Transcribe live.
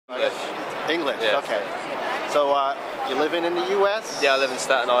English. English, Yeah. okay. So you living in the U.S.? Yeah, I live in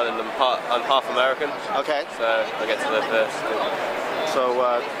Staten Island. I'm half American. Okay. So I get to live there. So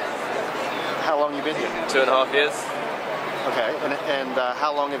how long you been here? 2.5 years. Okay. And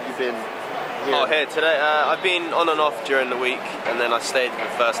how long have you been here? Oh, here today. I've been on and off during the week, and then I stayed for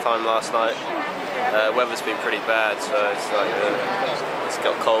the first time last night. Weather's been pretty bad, so it's like it's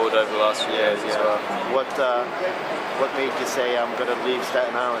got cold over the last few days as well. What made you say I'm going to leave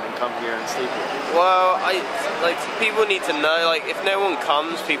Staten Island and come here and sleep here? Well, people need to know. Like, if no one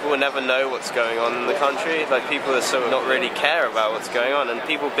comes, people will never know what's going on in the country. Like, people are sort of not really care about what's going on, and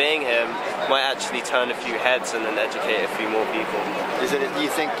people being here might actually turn a few heads and then educate a few more people. Is it? Do you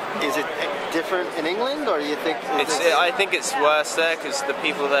think is it different in England, or do you think I think it's worse there because the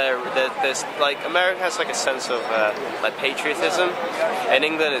people there, there's like America has like a sense of like patriotism. In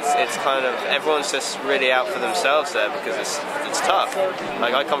England, it's kind of everyone's just really out for themselves there because it's tough.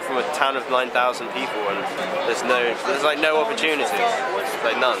 Like, I come from a town of 9,000 people, and there's like no opportunities,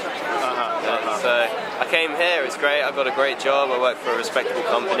 like none. So I came here. It's great. I've got a great job. I work for a respectable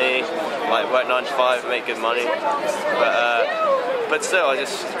company. Like, work 9 to 5, make good money. But still,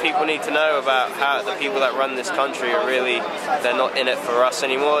 people need to know about how the people that run this country are really, they're not in it for us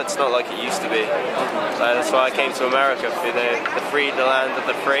anymore. It's not like it used to be. That's why I came to America, for the land of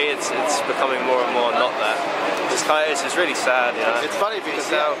the free. It's becoming more and more not that. It's really sad, you know. It's funny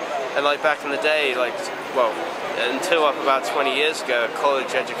because and like back in the day, like, well, until up about 20 years ago,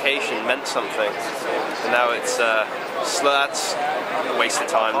 college education meant something. And now it's that's a waste of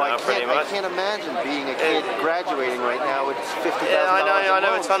time now, pretty much. I can't imagine being a kid graduating right now with $50,000. Yeah, I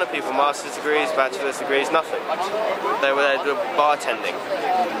know a ton of people, master's degrees, bachelor's degrees, nothing. They were bartending,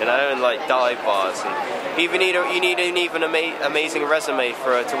 you know, and like dive bars. And you need an even amazing resume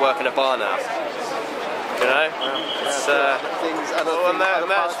to work in a bar now. You know,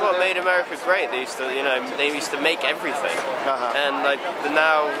 that's what made America great. They used to make everything, and like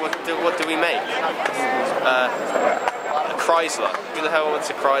now, what do we make? A Chrysler. Who the hell wants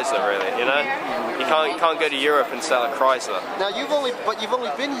a Chrysler, really? You know, you can't go to Europe and sell a Chrysler. Now you've only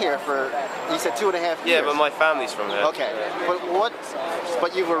been here for, you said 2.5 years. Yeah, but my family's from here. Okay,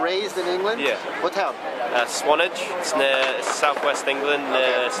 but you were raised in England? Yeah. What town? Swanage. It's southwest England,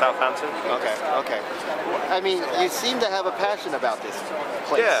 near Southampton. Okay. I mean, you seem to have a passion about this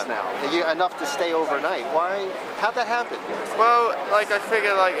place now. Enough to stay overnight. Why? How'd that happen? Well, like, I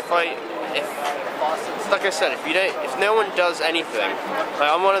figure, like, if like I said, if no one does anything, like,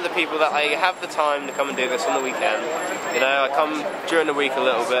 I'm one of the people that I have the time to come and do this on the weekend. You know, I come during the week a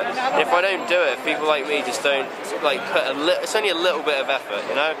little bit. And if I don't do it, people like me just don't like put it's only a little bit of effort.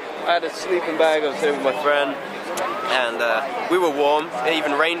 You know, I had a sleeping bag. I was here with my friend, and we were warm. It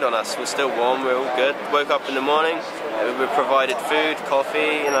even rained on us. We're still warm. We're all good. Woke up in the morning. We were provided food,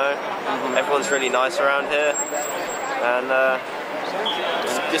 coffee. You know, everyone's really nice around here, and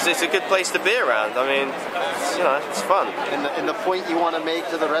it's a good place to be around. I mean, it's fun. And the point you want to make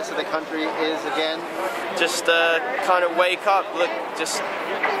to the rest of the country is, again? Just kind of wake up, look, just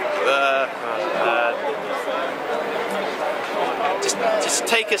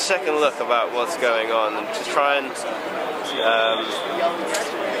take a second look about what's going on, and just try and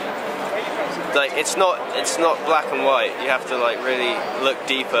like, it's not black and white. You have to like really look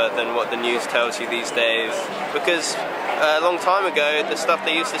deeper than what the news tells you these days, because a long time ago the stuff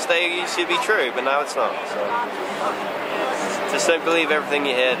they used to say used to be true, but now it's not. So just don't believe everything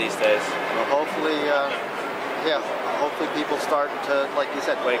you hear these days. Well, hopefully people start to, like you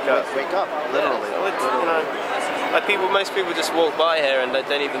said, wake up, literally. Yeah. Like most people just walk by here and they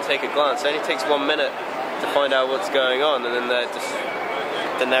don't even take a glance. It only takes 1 minute to find out what's going on, and then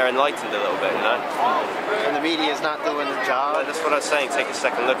they're enlightened a little bit, you know. And the media is not doing the job. That's what I was saying. Take a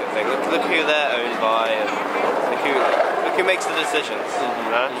second look at things. Look who they're owned by, and look who makes the decisions.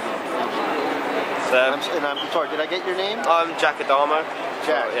 You know. So, I'm sorry. Did I get your name? I'm Jack Adamo.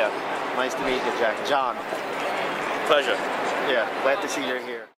 Jack. Yeah. Nice to meet you, Jack. John. Pleasure. Yeah. Glad to see you're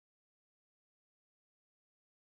here.